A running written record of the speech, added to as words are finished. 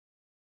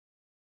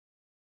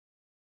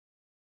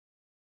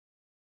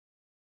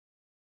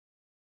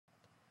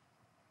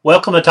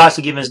Welcome to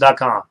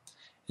ToxicGivens.com.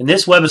 In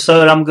this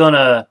webisode, I'm going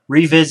to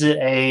revisit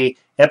a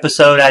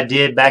episode I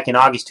did back in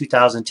August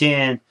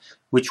 2010,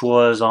 which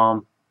was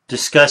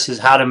discusses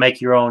how to make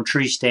your own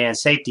tree stand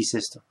safety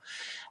system.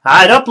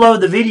 I had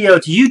uploaded the video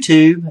to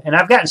YouTube, and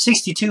I've gotten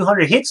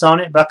 6,200 hits on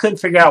it, but I couldn't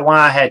figure out why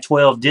I had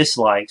 12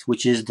 dislikes,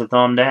 which is the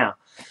thumb down.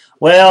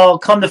 Well,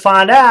 come to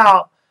find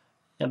out,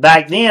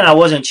 back then I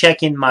wasn't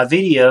checking my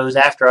videos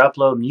after I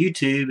uploaded them to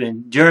YouTube,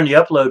 and during the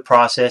upload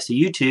process to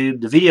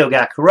YouTube, the video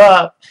got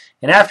corrupt,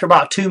 and after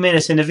about 2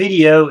 minutes in the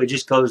video, it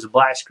just goes to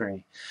black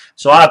screen.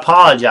 So I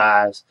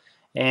apologize.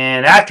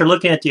 And after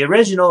looking at the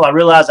original, I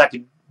realized I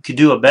could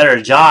do a better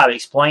job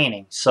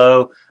explaining.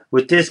 So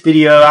with this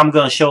video, I'm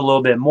going to show a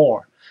little bit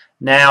more.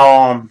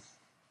 Now,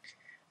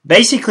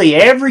 basically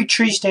every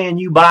tree stand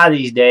you buy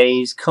these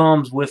days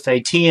comes with a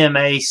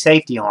TMA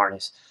safety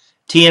harness.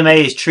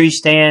 TMA is Tree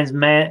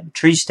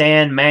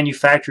Stand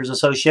Manufacturers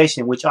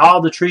Association, which all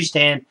the tree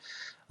stand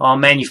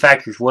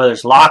manufacturers, whether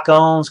it's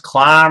lock-ons,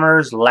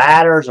 climbers,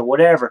 ladders, or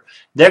whatever,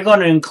 they're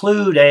going to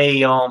include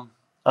a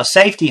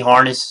safety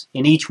harness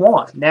in each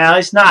one. Now,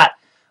 it's not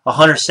a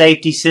hunter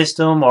safety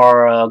system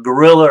or a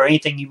gorilla or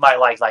anything you might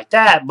like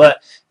that,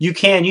 but you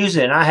can use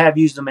it, and I have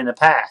used them in the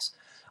past.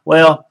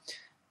 Well,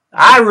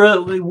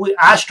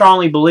 I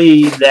strongly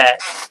believe that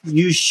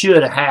you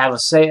should have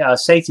a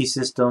safety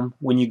system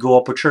when you go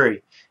up a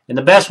tree. And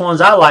the best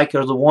ones I like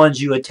are the ones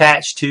you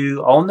attach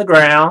to on the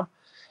ground,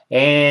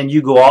 and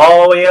you go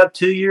all the way up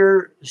to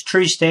your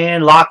tree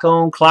stand,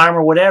 lock-on,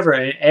 climber, whatever.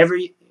 And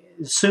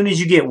as soon as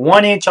you get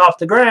 1 inch off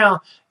the ground,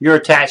 you're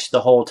attached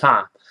the whole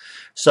time.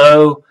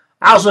 So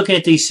I was looking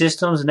at these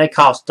systems, and they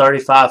cost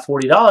 $35,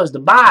 $40 to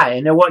buy,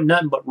 and there wasn't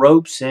nothing but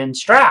ropes and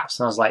straps.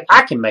 And I was like,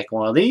 I can make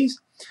one of these.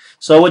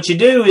 So what you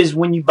do is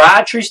when you buy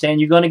a tree stand,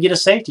 you're going to get a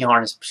safety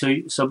harness.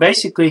 So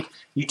basically,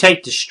 you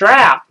take the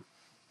strap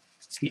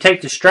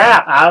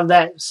out of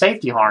that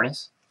safety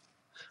harness.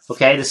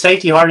 Okay, the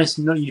safety harness,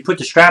 you put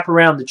the strap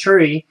around the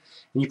tree,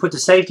 and you put the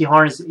safety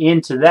harness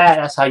into that.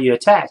 That's how you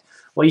attach.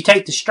 Well, you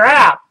take the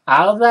strap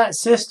out of that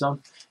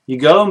system, you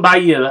go and buy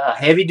you a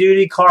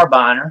heavy-duty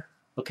carbiner.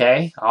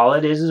 Okay, all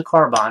it is a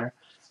carbiner.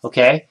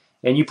 Okay,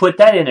 and you put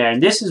that in there,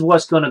 and this is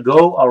what's going to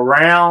go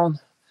around.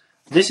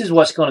 This is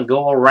what's going to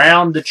go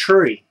around the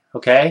tree.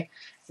 Okay,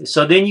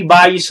 so then you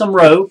buy you some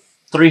rope,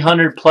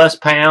 300 plus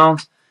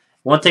pounds.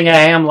 One thing I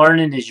am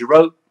learning is your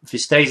rope, if it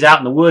stays out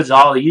in the woods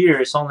all year,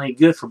 it's only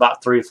good for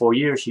about 3 or 4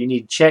 years. So you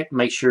need to check,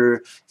 make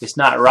sure it's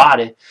not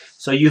rotted.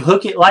 So you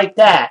hook it like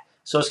that.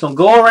 So it's going to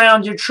go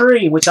around your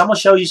tree, which I'm going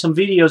to show you some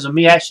videos of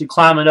me actually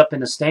climbing up in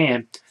the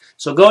stand.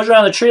 So it goes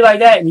around the tree like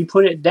that, and you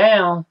put it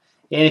down.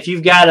 And if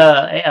you've got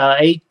a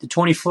 8 to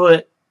 20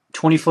 foot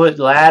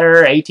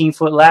ladder,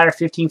 18-foot ladder,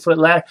 15-foot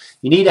ladder,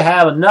 you need to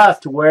have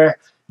enough to where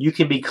you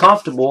can be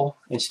comfortable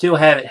and still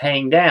have it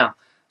hang down.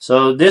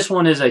 So this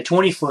one is a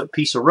 20-foot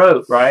piece of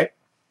rope, right?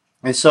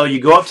 And so you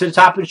go up to the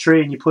top of the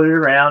tree and you put it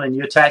around and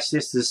you attach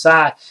this to the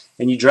side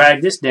and you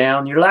drag this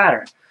down your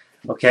ladder.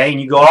 Okay, and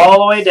you go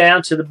all the way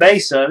down to the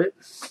base of it.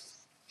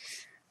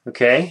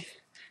 Okay,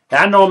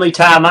 now I normally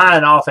tie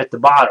mine off at the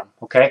bottom.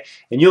 Okay,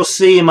 and you'll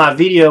see in my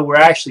video where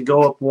I actually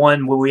go up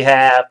one where we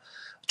have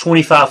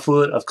 25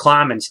 foot of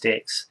climbing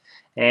sticks.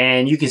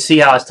 And you can see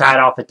how it's tied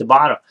off at the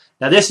bottom.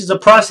 Now this is a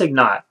Prusik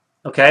knot.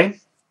 Okay,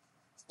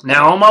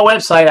 now on my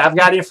website I've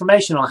got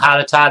information on how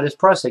to tie this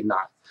Prusik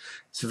knot.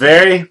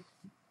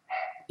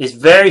 It's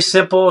very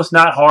simple. It's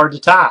not hard to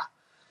tie.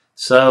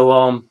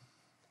 So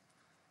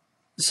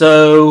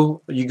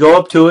you go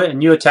up to it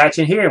and you attach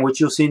it here, which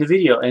you'll see in the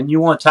video. And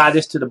you want to tie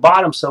this to the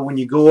bottom, so when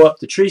you go up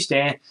the tree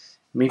stand,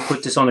 let me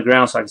put this on the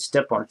ground so I can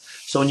step on it.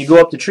 So when you go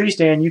up the tree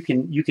stand, you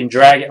can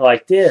drag it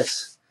like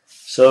this.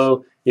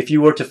 So if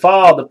you were to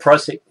fall, the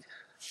Prusik,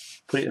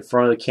 put it in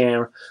front of the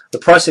camera, the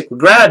Prusik would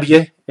grab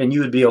you and you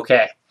would be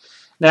okay.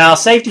 Now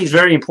safety is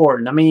very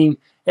important. I mean,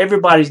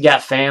 everybody's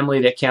got family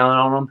that count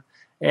on them,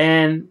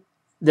 and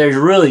there's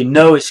really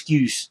no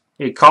excuse.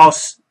 It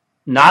costs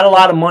not a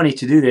lot of money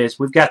to do this.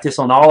 We've got this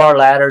on all our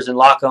ladders and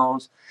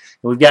lock-ons.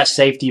 We've got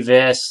safety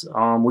vests.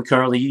 I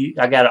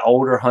got an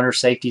older hunter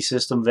safety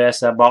system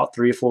vest I bought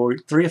 3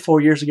 or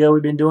 4 years ago.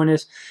 We've been doing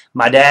this.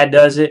 My dad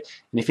does it,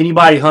 and if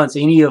anybody hunts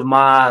any of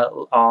my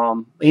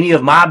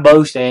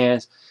bow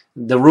stands,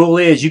 the rule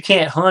is you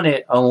can't hunt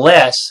it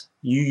unless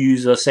you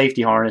use a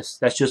safety harness.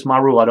 That's just my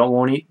rule. I don't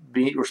want to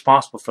be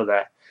responsible for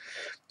that.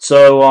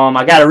 So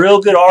I got a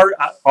real good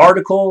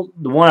article.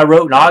 The one I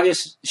wrote in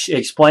August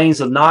explains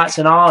the knots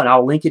and all, and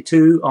I'll link it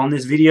to on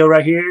this video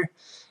right here.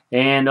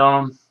 And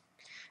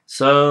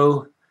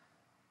so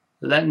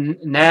that's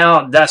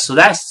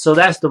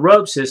the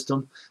rope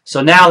system.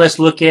 So now let's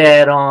look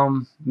at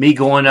me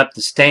going up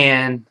the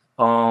stand.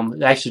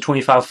 Actually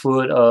 25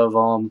 foot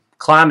of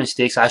climbing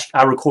sticks.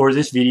 I recorded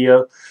this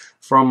video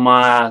from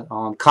my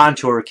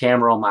contour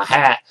camera on my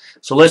hat.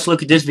 So let's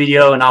look at this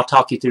video, and I'll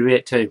talk you through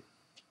it too.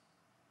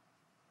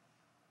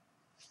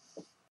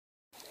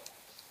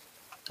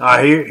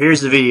 Alright,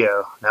 here's the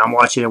video. Now I'm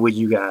watching it with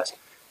you guys.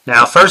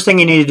 Now, first thing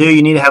you need to do,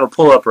 you need to have a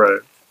pull-up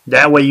rope.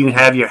 That way you can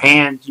have your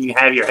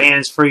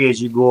hands free as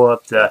you go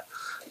up the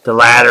the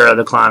ladder of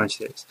the climbing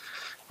sticks.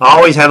 I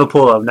always have a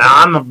pull-up. Now,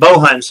 I'm a bow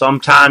hunting, so I'm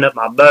tying up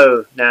my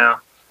bow.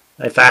 Now,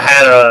 if I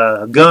had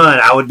a gun,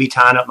 I would be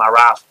tying up my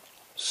rifle.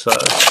 So,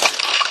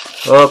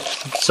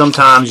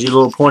 sometimes your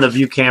little point of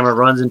view camera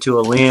runs into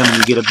a limb and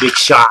you get a big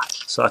shot.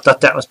 So I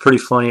thought that was pretty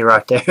funny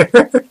right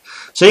there.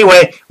 So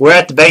anyway, we're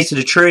at the base of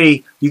the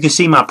tree. You can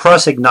see my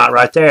prusik knot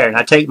right there. And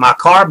I take my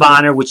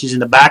carbiner, which is in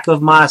the back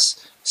of my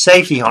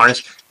safety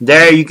harness.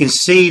 There you can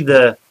see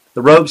the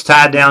rope's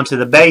tied down to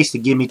the base to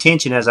give me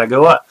tension as I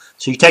go up.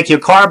 So you take your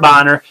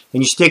carbiner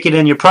and you stick it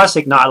in your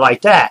prusik knot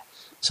like that.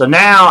 So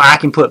now I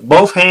can put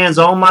both hands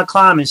on my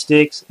climbing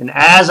sticks, and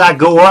as I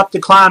go up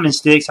the climbing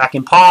sticks, I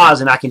can pause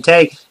and I can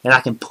take and I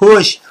can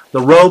push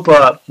the rope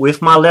up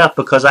with my left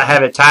because I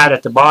have it tied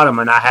at the bottom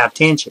and I have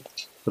tension.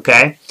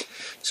 Okay?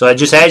 So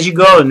just as you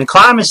go, and the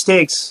climbing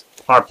sticks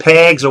or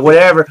pegs or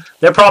whatever,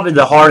 they're probably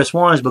the hardest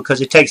ones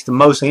because it takes the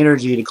most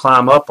energy to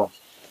climb up them.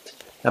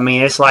 I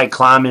mean, it's like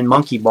climbing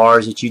monkey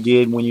bars that you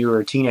did when you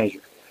were a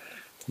teenager.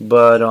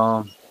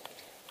 But,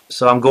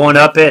 so I'm going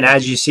up it, and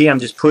as you see, I'm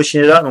just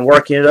pushing it up and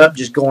working it up,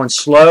 just going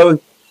slow,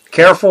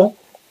 careful.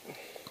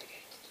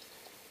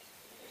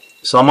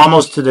 So I'm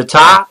almost to the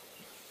top.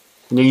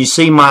 And then you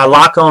see my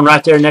lock on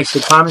right there next to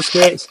the climbing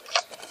sticks.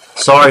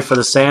 Sorry for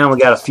the sound. We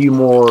got a few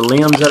more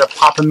limbs that are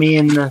popping me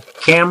in the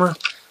camera.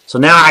 So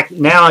now I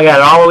got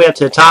it all the way up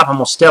to the top. I'm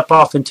going to step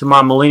off into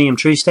my Millennium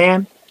tree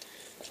stand.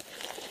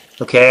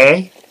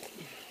 Okay.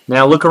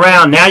 Now look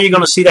around. Now you're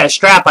going to see that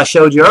strap I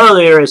showed you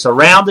earlier. It's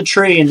around the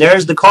tree, and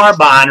there's the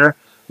carbiner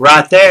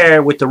right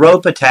there with the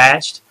rope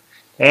attached,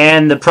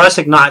 and the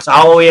prusik knot's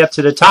all the way up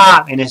to the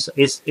top, and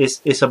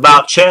it's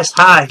about chest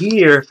high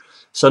here.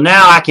 So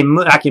now I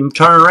can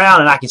turn around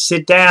and I can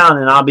sit down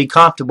and I'll be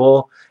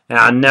comfortable, and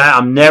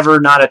I'm never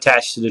not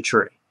attached to the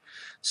tree.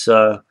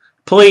 So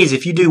please,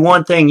 if you do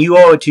one thing, you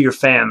owe it to your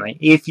family.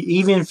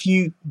 Even if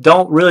you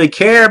don't really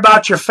care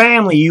about your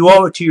family, you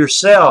owe it to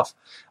yourself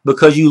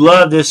because you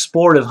love this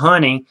sport of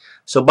hunting.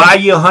 So buy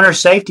you a hunter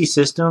safety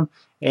system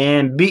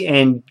and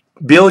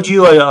build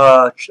you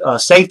a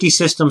safety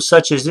system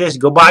such as this.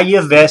 Go buy you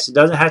a vest. It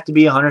doesn't have to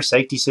be a hunter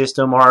safety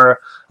system or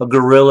a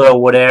gorilla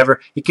or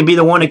whatever. It can be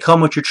the one that come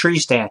with your tree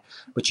stand.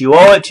 But you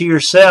owe it to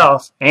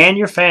yourself and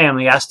your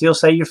family, I still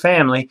say your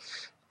family,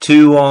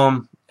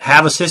 to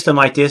have a system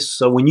like this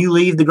so when you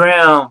leave the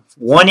ground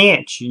 1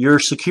 inch, you're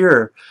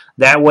secure.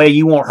 That way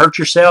you won't hurt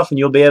yourself and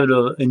you'll be able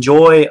to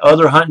enjoy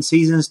other hunting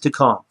seasons to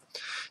come.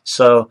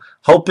 So,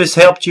 hope this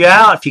helped you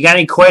out. If you got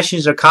any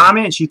questions or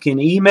comments, you can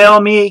email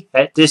me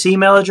at this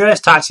email address,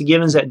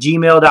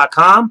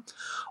 toxicgivens@gmail.com,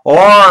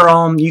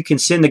 or you can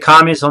send the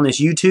comments on this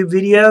YouTube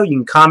video. You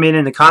can comment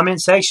in the comment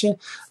section.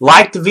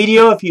 Like the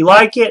video if you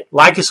like it.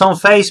 Like us on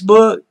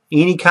Facebook.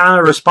 Any kind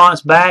of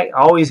response back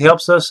always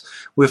helps us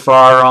with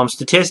our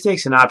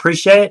statistics, and I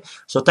appreciate it.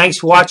 So, thanks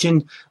for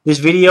watching this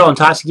video on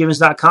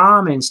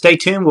toxicgivens.com, and stay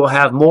tuned. We'll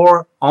have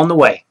more on the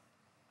way.